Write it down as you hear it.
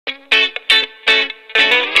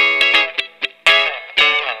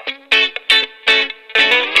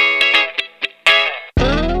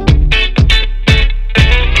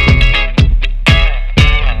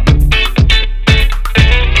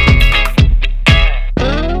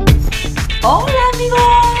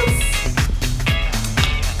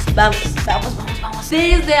Vamos.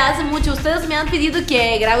 Desde hace mucho ustedes me han pedido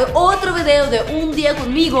que grabe otro video de un día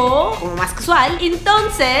conmigo, como más casual.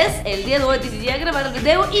 Entonces, el día de hoy decidí grabar el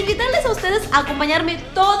video e invitarles a ustedes a acompañarme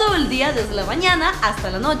todo el día, desde la mañana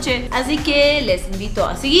hasta la noche. Así que les invito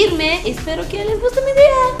a seguirme. Espero que les guste mi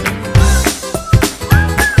día.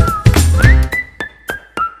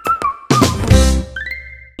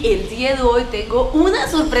 El día de hoy tengo una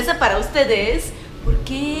sorpresa para ustedes,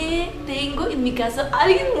 porque tengo en mi casa a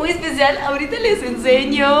alguien muy especial. Ahorita les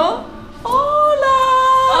enseño. ¡Hola!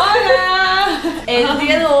 ¡Hola! El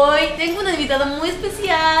día de hoy tengo una invitada muy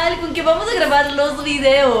especial con que vamos a grabar los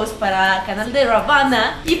videos para el canal de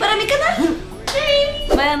Ravana y para mi canal.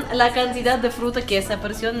 ¡Sí! Vean la cantidad de fruta que se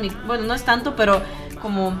apareció en mi... Bueno, no es tanto, pero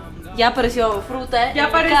como... Ya apareció fruta ya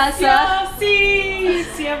en mi casa. Sí,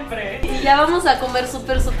 siempre. Y ya vamos a comer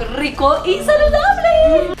súper rico y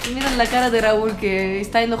saludable. Y miren la cara de Raúl, que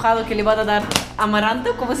está enojado que le van a dar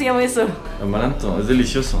amaranto. ¿Cómo se llama eso? Amaranto, es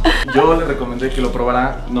delicioso. Yo le recomendé que lo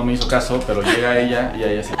probara, no me hizo caso, pero llega ella y a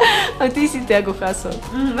ella sí. A ti sí te hago caso.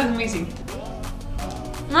 Es muy sí.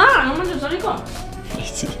 No me está rico.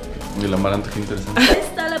 Sí. Y el amaranto, qué interesante.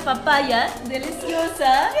 Está la papaya,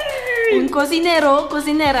 deliciosa. Un cocinera,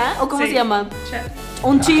 o ¿cómo se llama? Chef.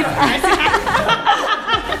 Un chef.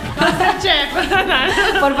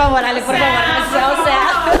 Chef. Por favor, Ale, por favor. O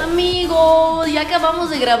sea, amigos, ya acabamos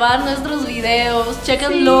de grabar nuestros videos.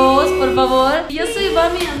 Chéquenlos, por favor. Yo soy mi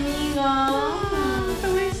amiga. Te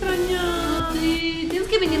voy a extrañar. Sí, tienes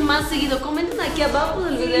que venir más seguido. Comenten aquí abajo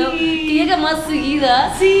del video que llega más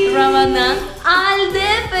seguida. Sí. Ravana al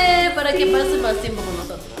DF para que pase más tiempo con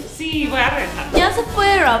nosotros. Sí, voy a regresar. Ya se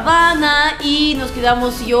fue Ravana y nos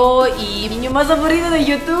quedamos yo y el niño más aburrido de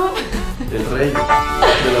YouTube. El rey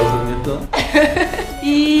del aburrimiento.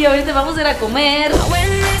 Y ahorita vamos a ir a comer.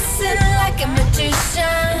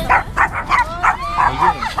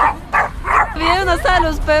 Vieron, hasta a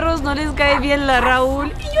los perros no les cae bien la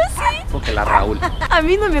Raúl. Y yo sí. Porque la Raúl. A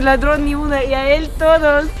mí no me ladró ni una y a él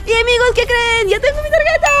todos. Y amigos, ¿qué creen? ¡Ya tengo mi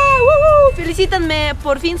tarjeta! ¡Woo! Felicítanme,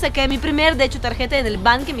 por fin saqué mi primer, de hecho, tarjeta en el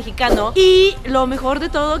banco mexicano. Y lo mejor de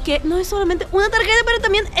todo, que no es solamente una tarjeta, pero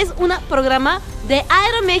también es un programa de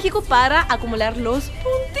Aeroméxico para acumular los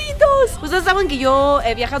puntitos. Ustedes saben que yo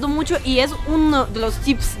he viajado mucho y es uno de los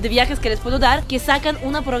tips de viajes que les puedo dar, que sacan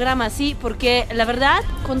un programa así, porque la verdad,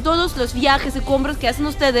 con todos los viajes y compras que hacen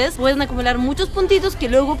ustedes, pueden acumular muchos puntitos que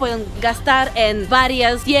luego pueden gastar en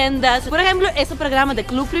varias tiendas. Por ejemplo, este programa de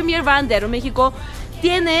Club Premier Van de Aeroméxico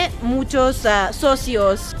tiene muchos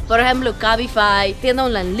socios. Por ejemplo, Cabify, tienda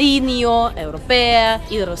online línea, europea,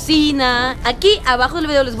 hidrocina. Aquí abajo del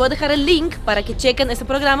video les voy a dejar el link para que chequen este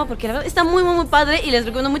programa, porque la verdad está muy padre y les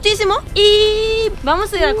recomiendo muchísimo. Y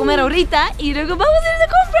vamos a ir a comer ahorita y luego vamos a ir de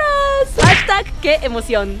compras. Hashtag ¡qué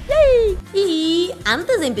emoción! ¡Yay! Y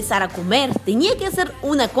antes de empezar a comer, tenía que hacer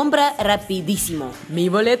una compra rapidísimo. Mi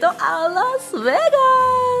boleto a Las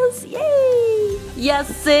Vegas. ¡Yay! Ya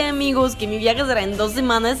sé, amigos, que mi viaje será en 2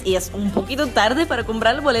 semanas y es un poquito tarde para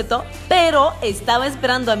comprar el boleto, pero estaba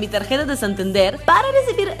esperando a mi tarjeta de Santander para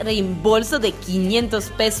recibir reembolso de 500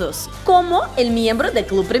 pesos como el miembro del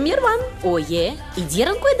Club Premier One. Oye, ¿y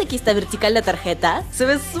dieron cuenta que está vertical la tarjeta? Se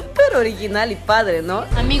ve súper original y padre, ¿no?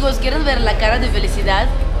 Amigos, ¿quieren ver la cara de felicidad?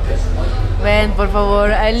 Ven, por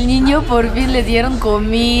favor, al niño por fin le dieron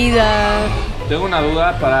comida. Tengo una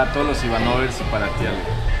duda para todos los Ivanovers y para ti,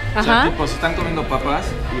 Ale. O sea, tipo, si están comiendo papas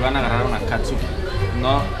y van a agarrar una katsup,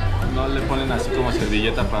 no le ponen así como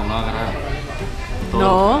servilleta para no agarrar todo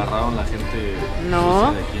No. lo que agarraron la gente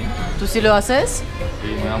No. de aquí. ¿Tú sí lo haces?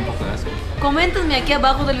 Y me da un poco de asco. Coméntenme aquí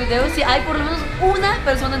abajo del video si hay por lo menos una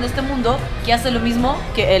persona en este mundo que hace lo mismo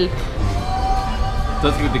que él.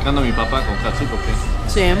 ¿Estás criticando a mi papá con katsup o qué?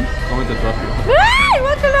 Sí. Cómete tu apio. ¡Ay,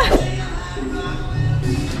 guácala!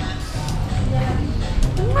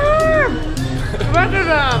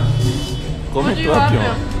 ¡Guácala! Come tu apio.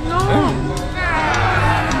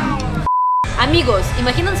 Amigos,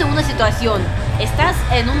 imagínense una situación. Estás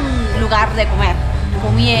en un lugar de comer,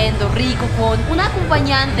 comiendo rico con una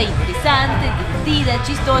acompañante interesante, divertida,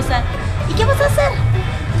 chistosa. ¿Y qué vas a hacer?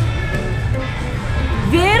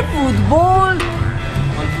 Ver fútbol.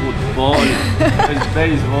 No el fútbol, el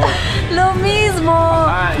béisbol. Lo mismo.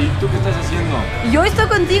 Ah, ¿y tú qué estás haciendo? Yo estoy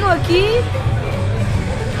contigo aquí.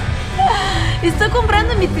 Estoy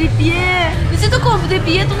comprando mi tripié. Necesito como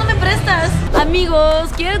tripié, tú no me prestas.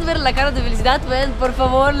 Amigos, ¿quieren ver la cara de felicidad? Ven, por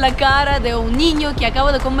favor, la cara de un niño que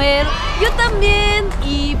acabo de comer. Yo también.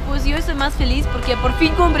 Y pues yo estoy más feliz porque por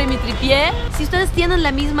fin compré mi tripié. Si ustedes tienen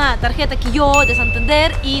la misma tarjeta que yo de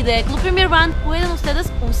Santander y de Club Premier Van, pueden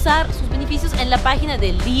ustedes usar sus beneficios en la página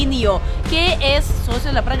de Linio, que es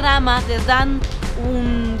socio del programa. Les dan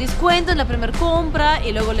un descuento en la primera compra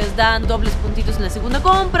y luego les dan dobles puntitos en la segunda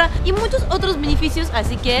compra y muchos otros beneficios,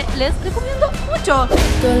 así que les recomiendo mucho.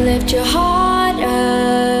 Go lift your heart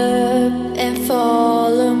up and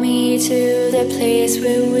follow me to the place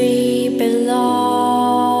where we belong.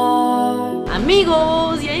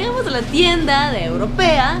 Amigos, ya llegamos a la tienda de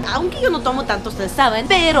europea. Aunque yo no tomo tanto, ustedes saben,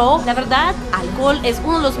 pero la verdad, alcohol es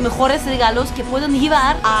uno de los mejores regalos que pueden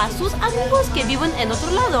llevar a sus amigos que viven en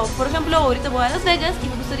otro lado. Por ejemplo, ahorita voy a Las Vegas y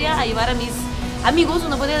me gustaría llevar a mis amigos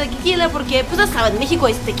una botella de tequila porque, pues ya saben, México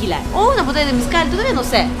es tequila. O una botella de mezcal, todavía no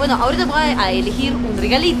sé. Bueno, ahorita voy a elegir un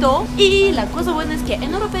regalito. Y la cosa buena es que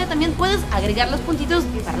en Europea también puedes agregar los puntitos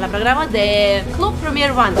para la programa de Club Premier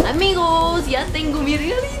One. Amigos, ya tengo mi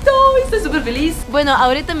regalito. Estoy súper feliz. Bueno,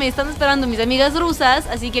 ahorita me están esperando mis amigas rusas,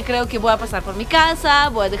 así que creo que voy a pasar por mi casa,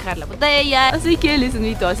 voy a dejar la botella. Así que les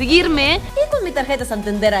invito a seguirme. Y con mi tarjeta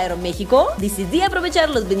Santander Aeroméxico, decidí aprovechar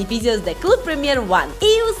los beneficios de Club Premier One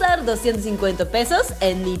y usar 250 pesos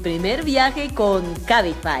en mi primer viaje con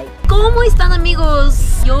Cabify. ¿Cómo están, amigos?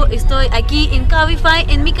 Yo estoy aquí en Cabify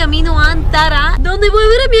en mi camino a Antara, donde voy a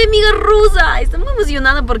ver a mi amiga rusa. Estoy muy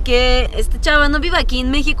emocionada porque esta chava no vive aquí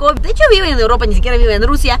en México. De hecho vive en Europa, ni siquiera vive en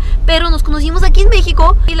Rusia, pero nos conocimos aquí en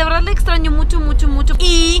México y la verdad le extraño mucho, mucho, mucho.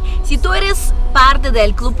 Y si tú eres parte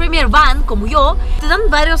del Club Premier Van, como yo, te dan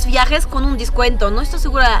varios viajes con un descuento. No estoy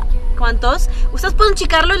segura cuántos. Ustedes pueden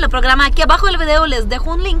checarlo en el programa. Aquí abajo del video les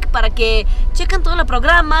dejo un link para que chequen todo el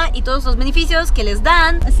programa y todos los beneficios que les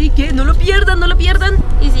dan. Así que no lo pierdan, no lo pierdan.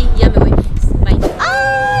 Y sí, ya me voy. Bye.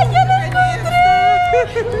 ¡Ah! ¡Ya lo encontré!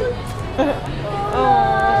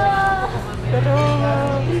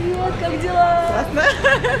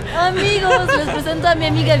 Amigos, les presento a mi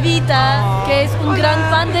amiga Vita, que es un gran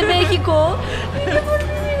fan de México.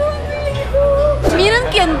 Miren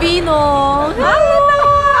quién vino.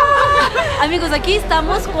 Amigos, aquí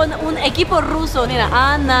estamos con un equipo ruso. Mira,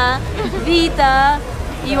 Ana, Vita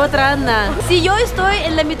y otra Ana. Si yo estoy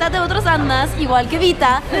en la mitad de otras Annas, igual que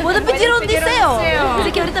Vita, puedo pedir un deseo.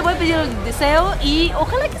 Así que ahorita voy a pedir un deseo y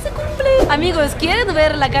ojalá que se cumple. Amigos, ¿quieren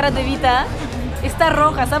ver la cara de Vita? Está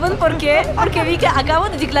roja, ¿saben por qué? Porque vi que acabo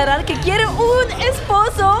de declarar que quiere un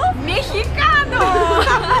esposo mexicano.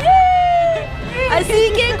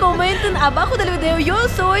 Así que comenten abajo del video, yo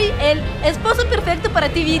soy el esposo perfecto para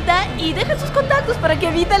ti, Vita, y dejen sus contactos para que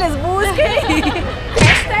Vita les busque.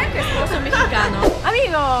 Esposo mexicano.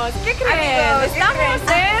 Amigos, ¿qué creen? Amigos, ¿qué Estamos creen?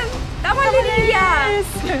 en Tamaulipas.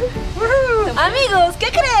 Amigos, ¿qué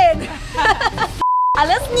creen? A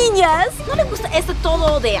las niñas no les gusta esto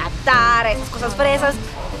todo de atar, esas cosas fresas.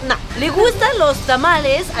 No, le gustan los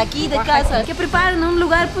tamales aquí de casa, que preparan en un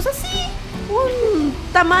lugar pues así, un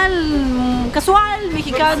tamal casual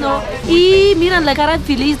mexicano. Y miran la cara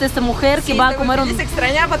feliz de esta mujer que va a comer un... Se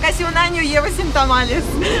extrañaba casi un año y lleva sin tamales.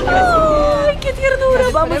 ¡Ay, qué ternura!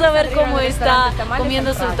 Vamos a ver cómo está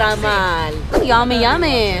comiendo su tamal. Yummy,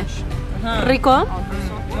 yummy. ¿Rico?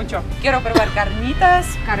 Mucho. Quiero probar carnitas,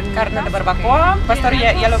 carne de barbacoa. Pastor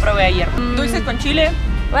ya lo probé ayer. Dulces con chile.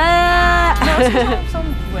 Ah. No, sí,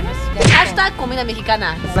 son buenos. Hashtag comida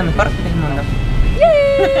mexicana. Es lo mejor del mundo.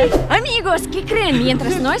 Amigos, ¿qué creen?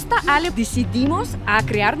 Mientras no está Ale, decidimos a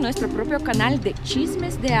crear nuestro propio canal de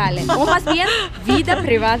chismes de Ale, o más bien, vida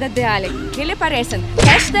privada de Ale. ¿Qué le parecen?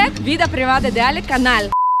 Hashtag vida privada de Ale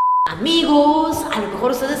canal. Amigos, a lo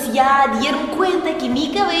mejor ustedes ya dieron cuenta que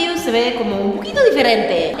mi cabello se ve como un poquito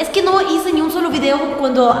diferente. Es que no hice ni un solo video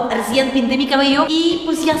cuando recién pinté mi cabello y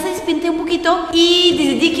pues ya se despinté un poquito y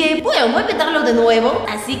decidí que bueno, voy a pintarlo de nuevo.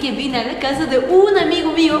 Así que vine a la casa de un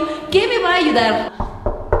amigo mío que me va a ayudar.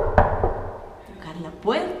 Tocar la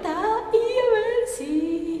puerta y a ver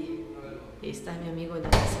si está mi amigo en la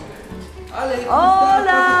casa.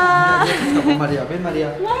 ¡Hola! María, ven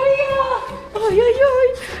María. ¡María! ¡Ay, ay,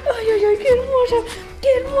 ay! ¡Qué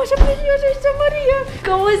hermosa, preciosa esta María!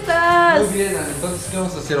 ¿Cómo estás? Muy bien, Ale. Entonces, ¿qué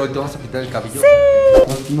vamos a hacer hoy? ¿Te vas a quitar el cabello? Sí.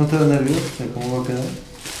 ¿No te da nervios de cómo va a quedar?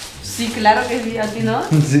 Sí, claro que sí, ¿a ti no?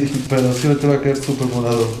 Sí, pero sí te va a quedar súper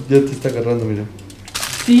morado. Ya te está agarrando, mira.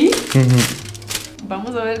 ¿Sí?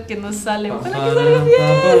 Vamos a ver qué nos sale. Ojalá que salga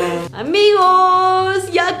bien.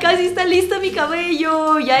 Amigos, ya casi está lista mi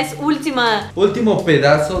cabello. Ya es último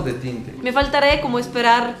pedazo de tinte. Me faltaré como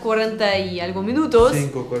esperar 40 y algo minutos.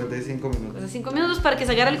 45 minutos. 5 minutos para que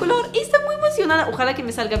se agarre el color. Y estoy muy emocionada. Ojalá que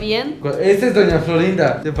me salga bien. Esta es Doña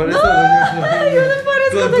Florinda. ¿Te parece a Doña Florinda? Yo me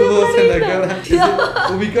parezco a Con Doña tu voz en la Florinda.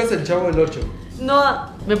 cara. ¿Ubicas el Chavo del 8? No,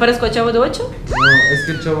 ¿me parezco a Chavo de 8? No, es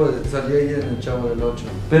que el Chavo salía ahí en el Chavo del 8.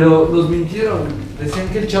 Pero nos mintieron. Decían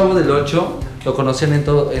que el Chavo del 8 lo conocían en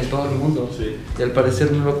todo el mundo. Sí. Y al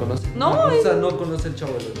parecer no lo conocen. No, En Rusia no conoce el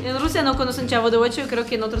Chavo del 8. En Rusia no conocen Chavo de 8 y creo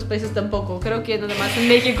que en otros países tampoco. Creo que nada más en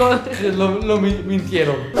México. Lo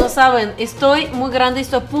mintieron. No saben, estoy muy grande,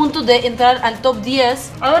 estoy a punto de entrar al top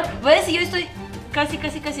 10. A ver, voy a decir, yo estoy casi.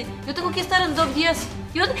 Yo tengo que estar en top 10.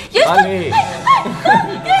 Yo estoy. Vale. Yo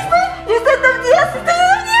estoy en top 10. Estoy en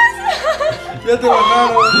top 10. Ya te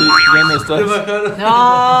bajaron. Sí, ya no estás. Te bajaron.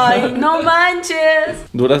 Ay, no manches.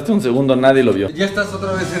 Duraste un segundo, nadie lo vio. Ya estás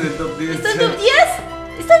otra vez en el top 10. ¿Estoy en top 10?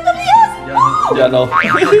 ¿Estoy en top 10? Ya no.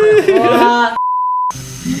 Ya no.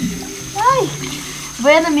 Ay.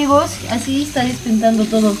 Vean, amigos, así está despintando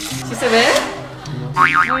todo. ¿Sí se ve?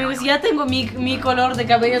 Amigos, ya tengo mi color de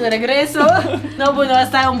cabello de regreso. No, bueno,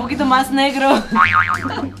 hasta un poquito más negro.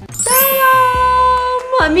 ¡Tadam!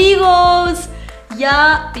 Amigos,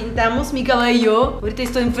 ya pintamos mi cabello. Ahorita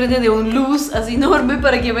estoy enfrente de un luz así enorme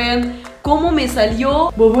para que vean cómo me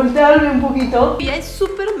salió. Voy a voltearme un poquito. Ya es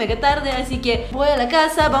súper mega tarde, así que voy a la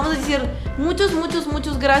casa. Vamos a decir muchos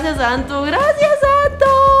gracias a Anto. ¡Gracias, Anto!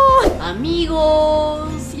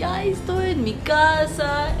 Amigos, ya estoy en mi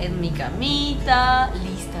casa, en mi camita,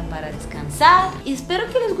 lista para descansar. Espero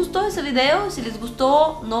que les gustó ese video. Si les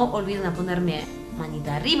gustó, no olviden a ponerme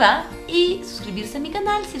manita arriba y suscribirse a mi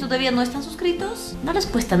canal. Si todavía no están suscritos, no les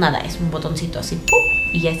cuesta nada, es un botoncito así, ¡pum!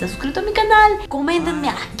 Y ya está suscrito a mi canal. Coméntenme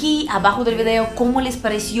aquí abajo del video cómo les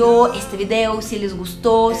pareció este video, si les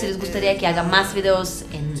gustó, si les gustaría que haga más videos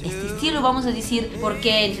en este estilo, vamos a decir,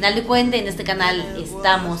 porque al final de cuentas en este canal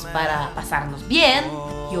estamos para pasarnos bien,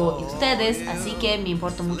 yo y ustedes, así que me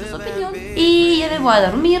importa mucho su opinión. Y ya me voy a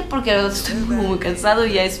dormir porque la verdad estoy muy cansado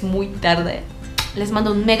y ya es muy tarde. Les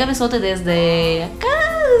mando un mega besote desde acá,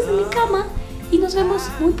 desde mi cama. Y nos vemos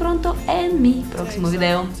muy pronto en mi próximo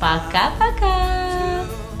video. Paca.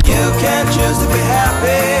 You can choose to be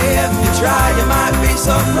happy. If you try, you might be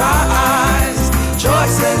surprised.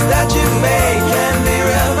 Choices that you make can be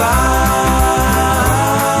real.